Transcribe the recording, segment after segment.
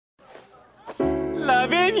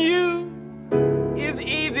Loving you is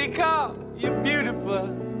easy, cause you're beautiful.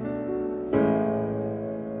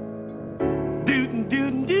 Doo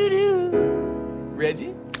doo doo doo.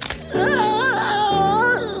 Reggie?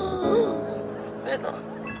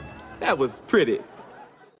 That was pretty.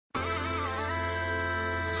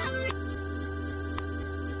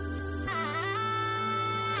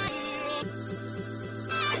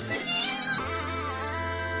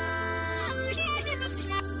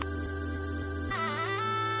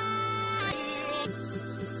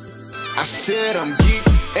 I said I'm geek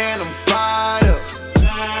and I'm fired up.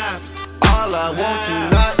 All I want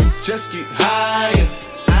tonight is just get higher.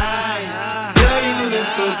 Girl, you look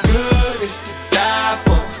so good, it's to die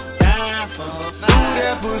for. Ooh,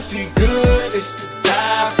 that pussy good, it's to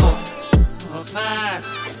die for.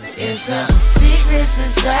 It's a secret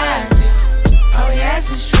society. All we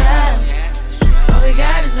ask is try. All we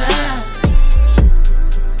got is love.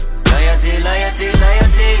 Loyalty, loyalty,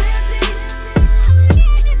 loyalty.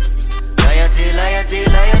 Loyalty, loyalty,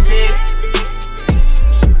 loyalty.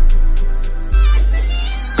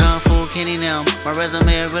 Kung Fu Kenny now. My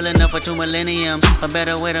resume is real enough for 2 millenniums. A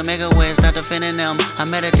better way to make a way, stop defending them. I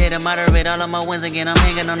meditate and moderate all of my wins again. I'm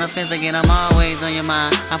hanging on the fence again, I'm always on your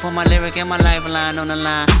mind. I put my lyric and my lifeline on the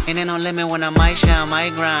line. Ain't no limit when I might shine,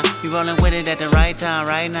 might grind. You rolling with it at the right time,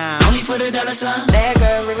 right now. Only for the dollar sign. Bad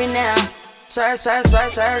girl, leave it now. Swear, swear, swear,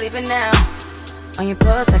 swear, leave it now. On your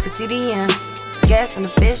pulse, I can see the end. Gas on the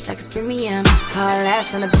bitch like it's premium. Hard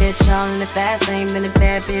ass on a bitch, all in the fast lane. Been a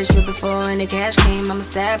bad bitch with before any cash came. I'm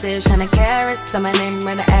established, 100 carats. I'm my name,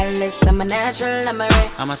 run the atlas. I'm a natural, I'm a ring.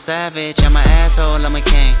 I'm a savage, I'm an asshole, I'm a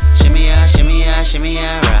king. Shimmy ya, shimmy ya, shimmy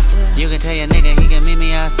ya, right. You can tell your nigga he can meet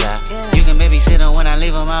me outside. You can babysit him when I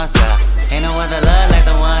leave him outside. Ain't no other love like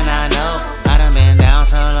the one I know. I done been down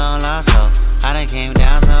so long, lost hope. I done came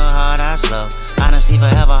down so hard, I slow. Honesty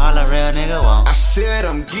forever, all a real nigga won't. I said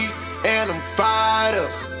I'm geek and I'm fired up.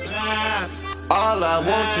 All I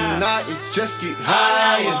want tonight is just get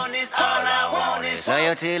higher. All I want is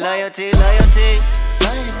loyalty, loyalty, loyalty.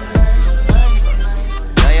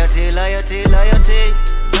 Loyalty, loyalty, loyalty.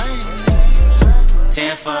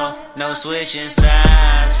 10-4, no switching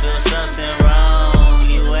sides. Feel something wrong.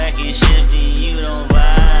 You acting shifty, you don't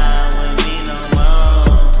vibe with me no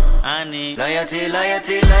more. I need loyalty,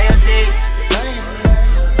 loyalty, loyalty.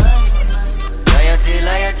 Loyalty,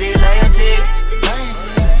 loyalty, loyalty.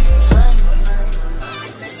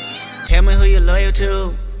 Tell me who you're loyal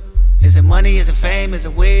to. Is it money, is it fame, is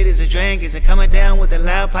it weed, is it drink? Is it coming down with the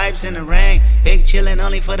loud pipes in the rain? Big chillin'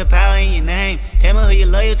 only for the power in your name. Tell me who you're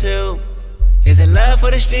loyal to. Is it love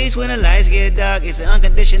for the streets when the lights get dark? Is it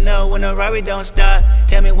unconditional when the Rari don't start?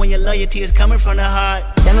 Tell me when your loyalty is coming from the heart.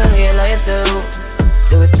 Tell me who you're loyal to.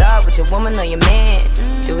 Do it start with your woman or your man?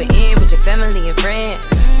 Do it end with your family and friends?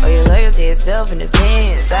 Or your loyalty is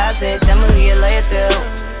self-in-defense? I said, tell me who you're loyal to.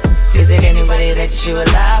 Is it anybody that you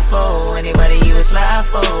would lie for? Anybody you would slide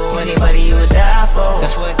for? Anybody you would die for?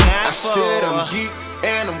 That's what God's for. I said I'm geek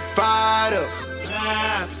and I'm fired up.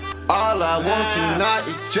 All I want tonight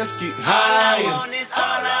is just get higher.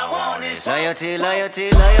 All I want is loyalty,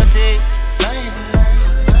 loyalty, loyalty.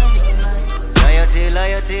 Loyalty,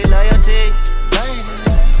 loyalty, loyalty.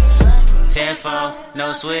 10-4,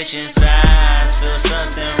 no switching sides. Feel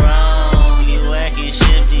something wrong. You acting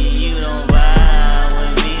shifty, you don't vibe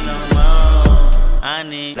with me no more. I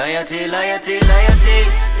need loyalty, loyalty, loyalty.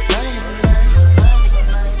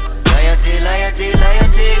 Loyalty, loyalty,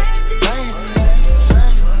 loyalty.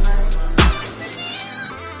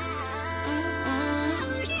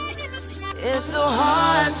 It's so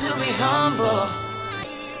hard to be humble.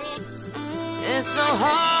 It's so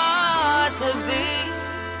hard to be.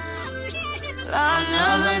 Lord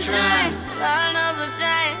knows I'm trying, Lord knows I'm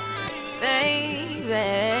trying,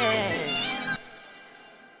 baby.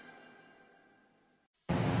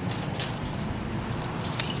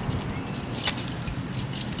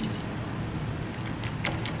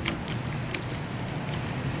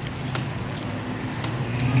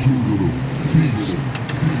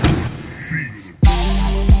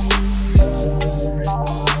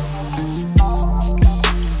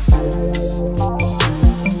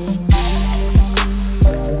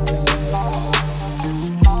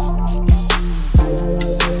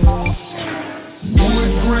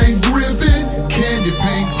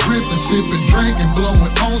 Sipping, drinking,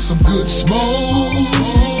 blowing on some good smoke.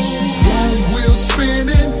 One wheel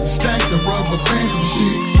spinning, stacks of rubber bands and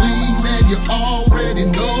shit clean, and you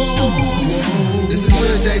already know. This is a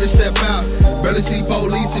good day to step out. Barely see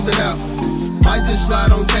police even out. Might just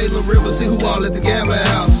slide on Taylor River, see who all at the gambling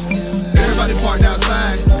house. Everybody parked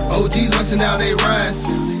outside. OGs watching now they ride.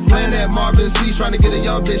 Playing at Marvin C's, trying to get a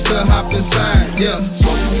young bitch to hop inside. Yeah,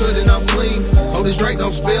 smoking good and I'm clean. Hold this drink,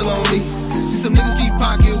 don't spill on me. See some niggas keep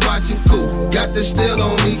pocket watching, cool. Got this still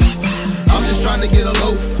on me. I'm just trying to get a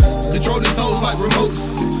loaf. Control these hoes like remotes.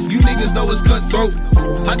 You niggas know it's cutthroat.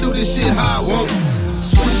 I do this shit how I want.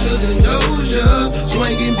 Swishers and dozers,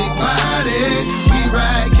 swinging big bodies. We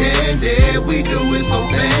ride candy, we do it so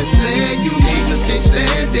fancy. You niggas can't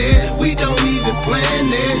stand it, we don't even plan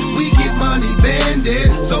it. We get money banded,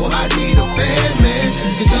 so I need a fan, man.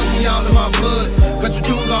 Kentucky all in my blood, country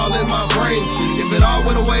tunes all in my brain. If it all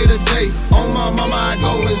went away today, on my mama I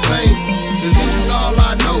go insane. Cause this is all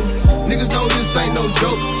I know, niggas know this ain't no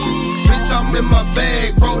joke. Bitch, I'm in my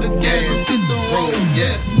bag, roll the gas and hit the road,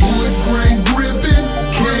 yeah. Wood grain gripping,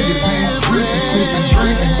 candy pants dripping, sipping,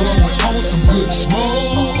 drinking, blowing on some good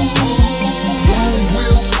smoke. Long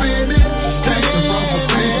wheel spinning, stacks of rubber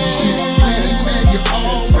band shit. Man, you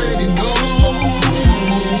already know.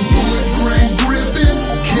 Wood grain gripping,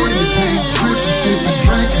 candy pants dripping, sipping,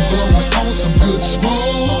 drinking, blowing on some good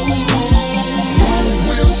smoke. Long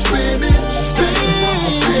wheel spinning, stacks of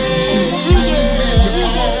rubber band shit. Man, you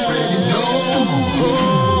already know.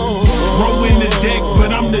 Rolling the deck,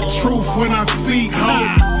 but I'm the truth when I speak, ho.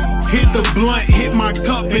 Hit the blunt, hit my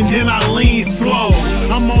cup, and then I lean slow.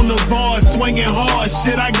 I'm on the bar, swinging hard,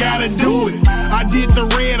 shit, I gotta do it. I did the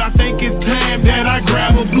red, I think it's time that I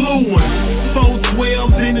grab a blue one.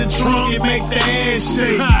 412s in the trunk, it make the ass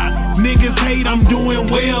shake. Niggas hate I'm doing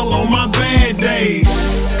well on my bad days.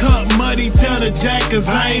 Cup muddy, tell the jackers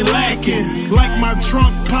I ain't lacking. Like my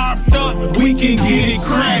trunk popped up, we can get it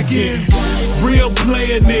cracking. Real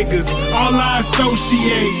player niggas, all I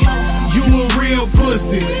associate. You a real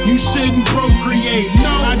pussy, you shouldn't procreate.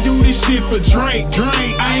 No, I do this shit for Drake.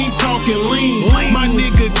 I ain't talking lean. My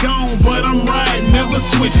nigga gone, but I'm riding, never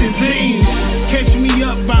switching teams. Catch me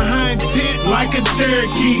up behind tent like a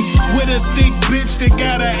Cherokee, with a thick bitch that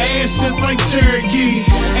got a ass just like Cherokee.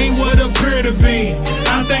 Ain't what appear to be,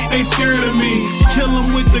 I think they scared of me. Kill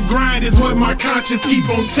 'em with the grind is what my conscience keep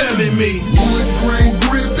on telling me. Wood grain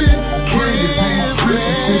gripping, candy pants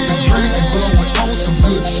dripping, sipping, drinking, blowing on some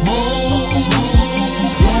good smoke.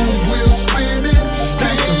 Long wheel spinning,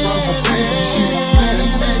 stacks of rubber band shit.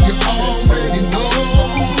 Man, you already know.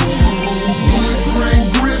 Wood grain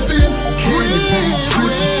gripping, candy pants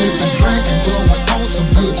dripping, sipping, drinking, blowing on some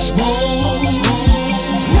good smoke.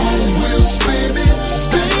 Long wheel spinning,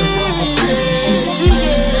 stacks of rubber band shit.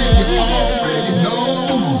 Man, you already know.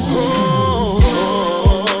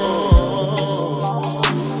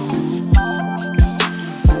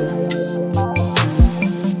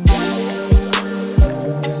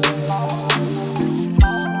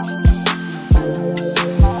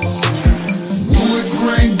 Wood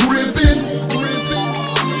grain gripping,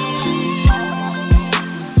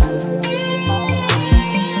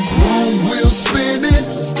 long wheel spinning.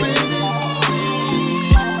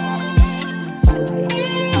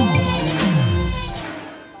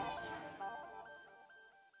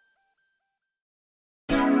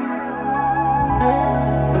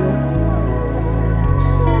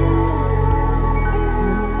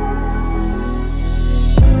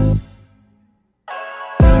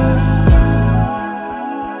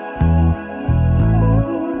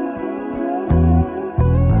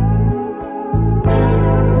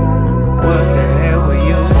 What the hell were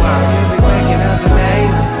you about? You be waking up the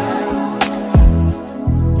neighbors.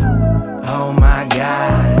 Oh my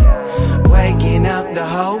God, waking up the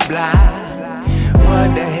whole block. What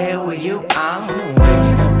the hell were you on?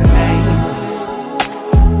 Waking up the neighbors.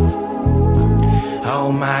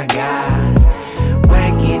 Oh my God,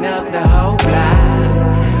 waking up the whole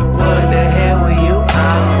block. What the hell were you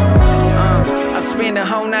on? I spend the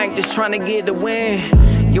whole night just trying to get the win.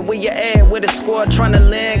 Yeah, where you at? With a squad trying to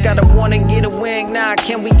land. Gotta wanna get a wing. Nah,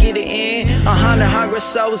 can we get it in? 100 hungry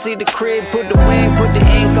souls in the crib. Put the wing, put the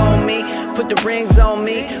ink on me. Put the rings on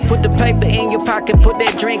me. Put the paper in your pocket. Put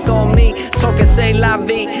that drink on me. Talking say la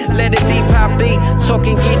vie. Let it be poppy.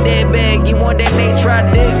 Talking get that bag. You want that me? Try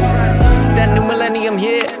dick. That new millennium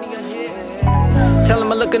here. Tell them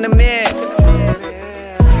I look in the mirror.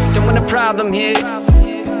 Don't want a problem here.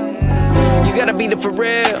 You gotta be there for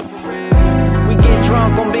real. We get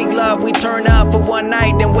drunk on big love, we turn up for one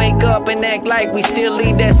night, then wake up and act like we still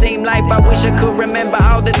lead that same life. I wish I could remember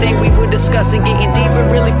all the things we were discussing, getting deeper,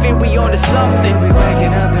 really feel we onto something. We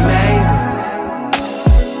waking up the neighbors.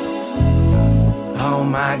 Oh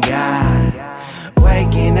my God,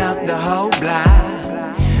 waking up the whole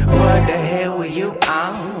block. What the hell were you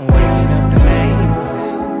on? Waking up the neighbors.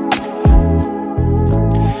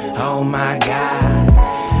 Oh my God,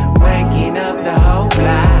 waking up the whole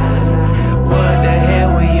block. What the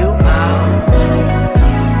hell were you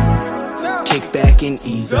can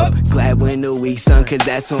ease up. Glad when the week's done, cause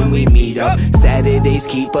that's when we meet up. Saturdays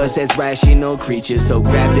keep us as rational creatures, so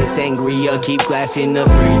grab the sangria, keep glass in the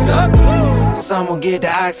freezer. Someone get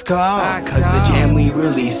the ox call, cause the jam we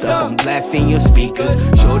released up. I'm blasting your speakers.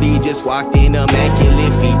 Shorty just walked in,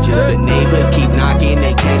 immaculate features. The neighbors keep knocking,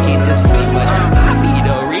 they can't get to sleep much. I be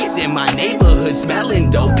the reason my neighborhood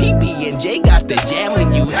smelling dope. PB and J got the jam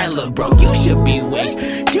when you hella broke. You should be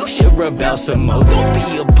wake, you should rebel some more. Don't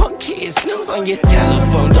be a punk kid, snooze on your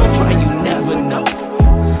telephone. Don't try, you never know.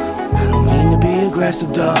 I don't mean to be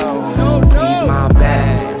aggressive, dog. Please, my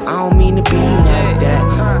bad. I don't mean to be like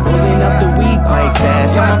that. Moving up the week quite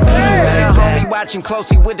fast. I'ma be right back. Homie watching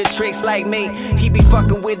closely with the tricks like me. He be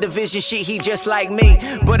fucking with the vision shit, he just like me.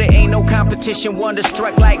 But it ain't no competition,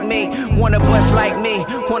 wonderstruck like me. Wanna bust like me,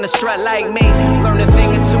 wanna strut like me. Learn a thing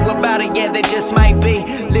or two about it, yeah, that just might be.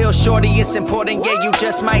 Lil' shorty, it's important, yeah, you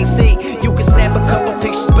just might see. You can snap a couple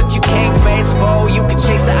pictures, but you can't fast forward. You can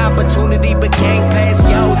chase an opportunity, but can't pass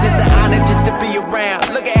yours. It's an honor just to be around.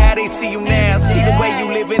 Look at how they see you now. See the way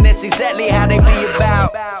you living, that's exactly how they be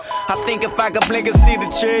about. I think if I could blink and see the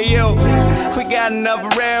trio, we got enough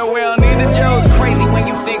around, we don't need the Joes. Crazy when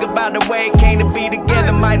you think about the way it came to be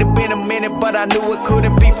together. Might have been a minute, but I knew it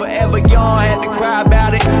couldn't be forever. Y'all had to cry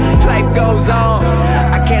about it, life goes on.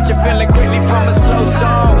 I catch a feeling quickly from a slow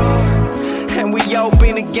song, and we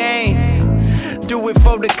open again. Do it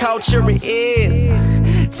for the culture it is.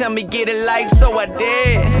 Tell me get a life, so I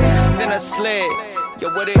did. Then I slid. Yo,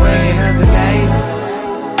 what it is?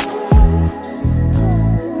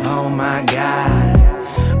 Oh my God,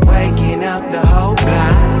 waking up the whole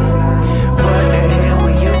block. What the hell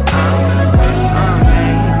were you on?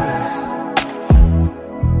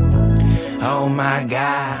 Oh my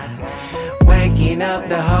God, waking up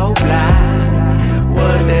the whole block.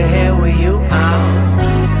 What the hell were you on?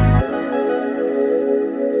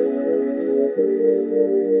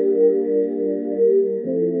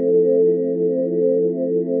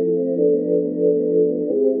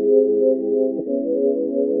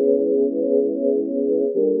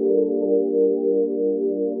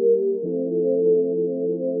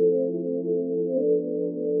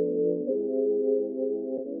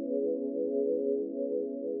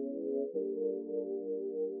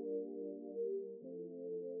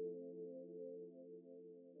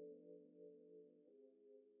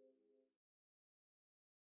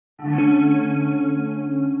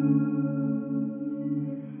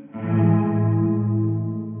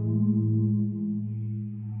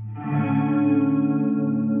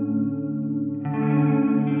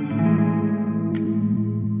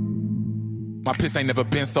 My piss ain't never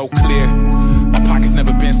been so clear. My pockets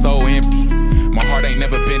never been so empty. My heart ain't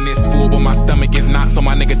never been this full, but my stomach is not, so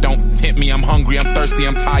my nigga don't tempt me. I'm hungry, I'm thirsty,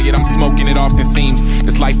 I'm tired, I'm smoking, it often seems.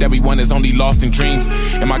 This life that we want is only lost in dreams.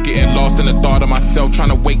 Am I getting lost in the thought of myself, trying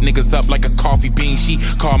to wake niggas up like a coffee bean? She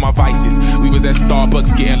called my vices. We was at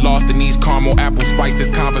Starbucks getting lost in these caramel apple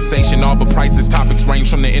spices. Conversation, all but prices, topics range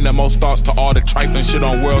from the innermost thoughts to all the trifling shit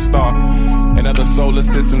on Worldstar. And other solar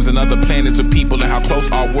systems and other planets with people and how close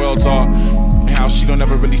our worlds are. And how she don't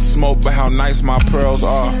ever really smoke, but how nice my pearls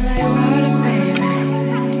are.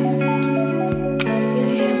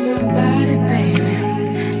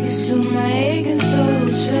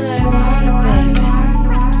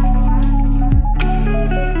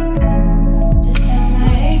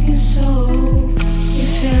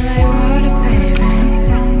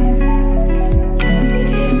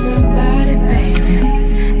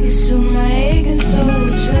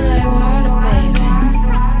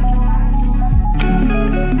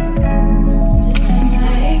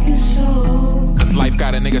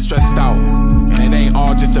 Stressed out, and it ain't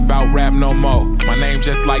all just about rap no more. My name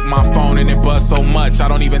just like my phone and it buzz so much I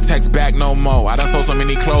don't even text back no more. I done sold so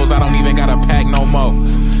many clothes I don't even gotta pack no more.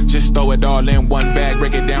 Just throw it all in one bag,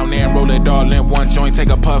 break it down there and roll it all in one joint. Take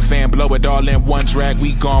a puff and blow it all in one drag.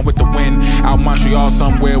 We gone with the wind, out Montreal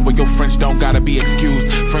somewhere where your French don't gotta be excused.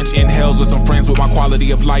 French inhales with some friends with my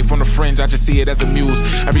quality of life on the fringe. I just see it as a muse.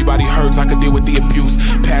 Everybody hurts, I could deal with the abuse.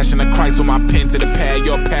 Passion of Christ with my pen to the pad.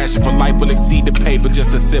 Your passion for life will exceed the paper.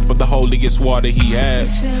 Just a sip of the holiest water he has.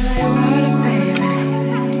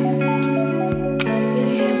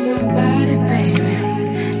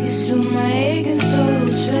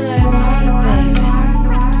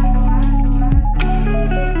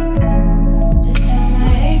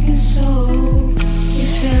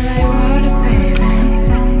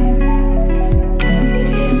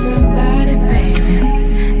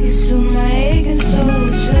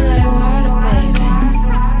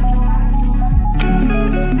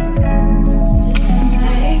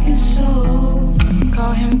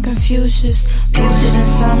 Confucius, lucid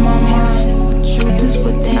inside my mind. Truth is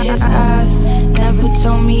within his eyes. Never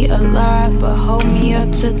alive, but hold me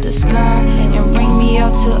up to the sky and bring me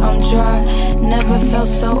out till I'm dry. Never felt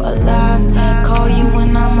so alive. Call you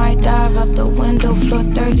when I might dive out the window, floor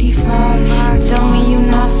 35. Tell me you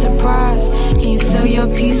not surprised. Can you sell your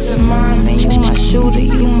peace of mind? Man, you my shooter,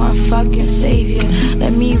 you my fucking savior.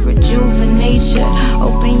 Let me rejuvenate you.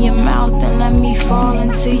 Open your mouth and let me fall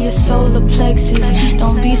into your solar plexus.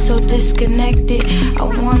 Don't be so disconnected. I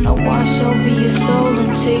wanna wash over your soul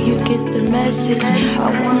until you get the message. I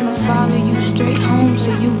wanna follow you straight home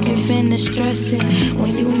so you can finish stressing.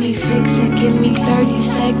 When you need fixing, give me 30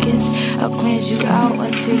 seconds. I'll cleanse you out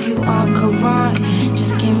until you on Quran.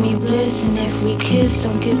 Just give me bliss, and if we kiss,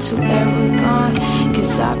 don't get too arrogant.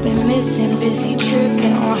 Cause I've been missing, busy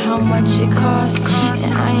tripping on how much it costs.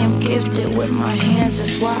 And I am gifted with my hands,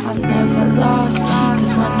 that's why I'm never lost.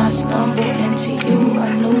 Cause when I stumbled into you,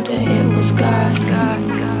 I knew that it was God. I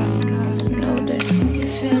know that you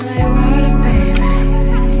feel like water, baby.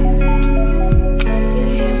 You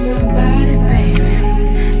hear my body, baby.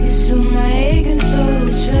 You soothe my aching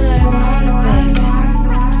souls, feel like water, baby.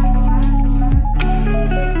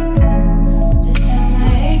 This is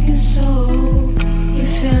my aching soul. You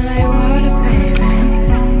feel like water, baby.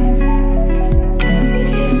 You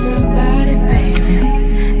hear my body, baby.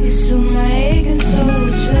 You soothe my aching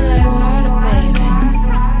souls, feel like water, baby.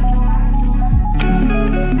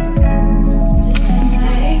 This is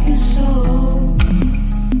my aching soul.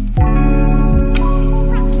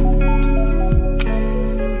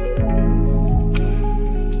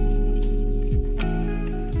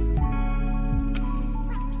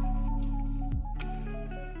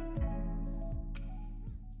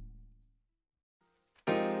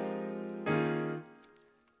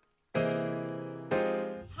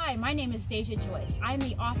 Hi, my name is Deja Joyce. I'm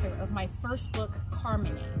the author of my first book,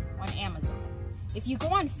 Carmony, on Amazon. If you go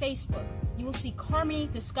on Facebook, you will see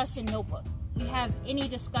Carmony Discussion Notebook. We have any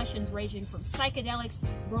discussions ranging from psychedelics,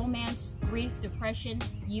 romance, grief, depression,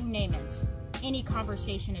 you name it. Any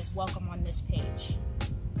conversation is welcome on this page.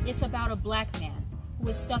 It's about a black man who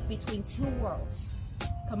is stuck between two worlds,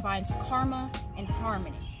 combines karma and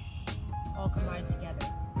harmony, all combined together.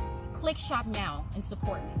 Click shop now and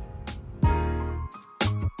support me.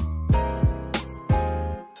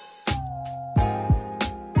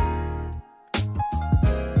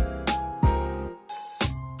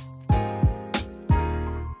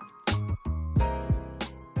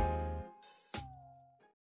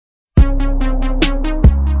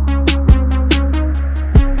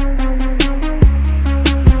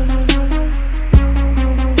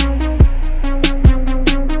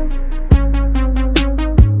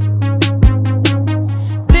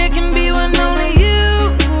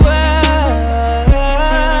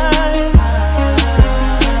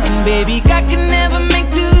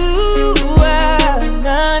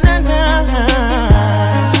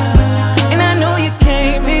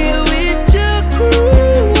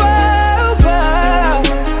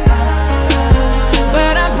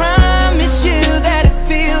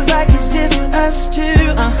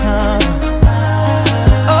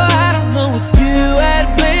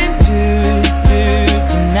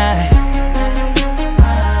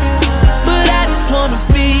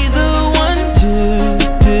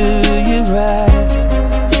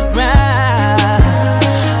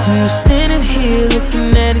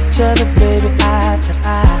 Other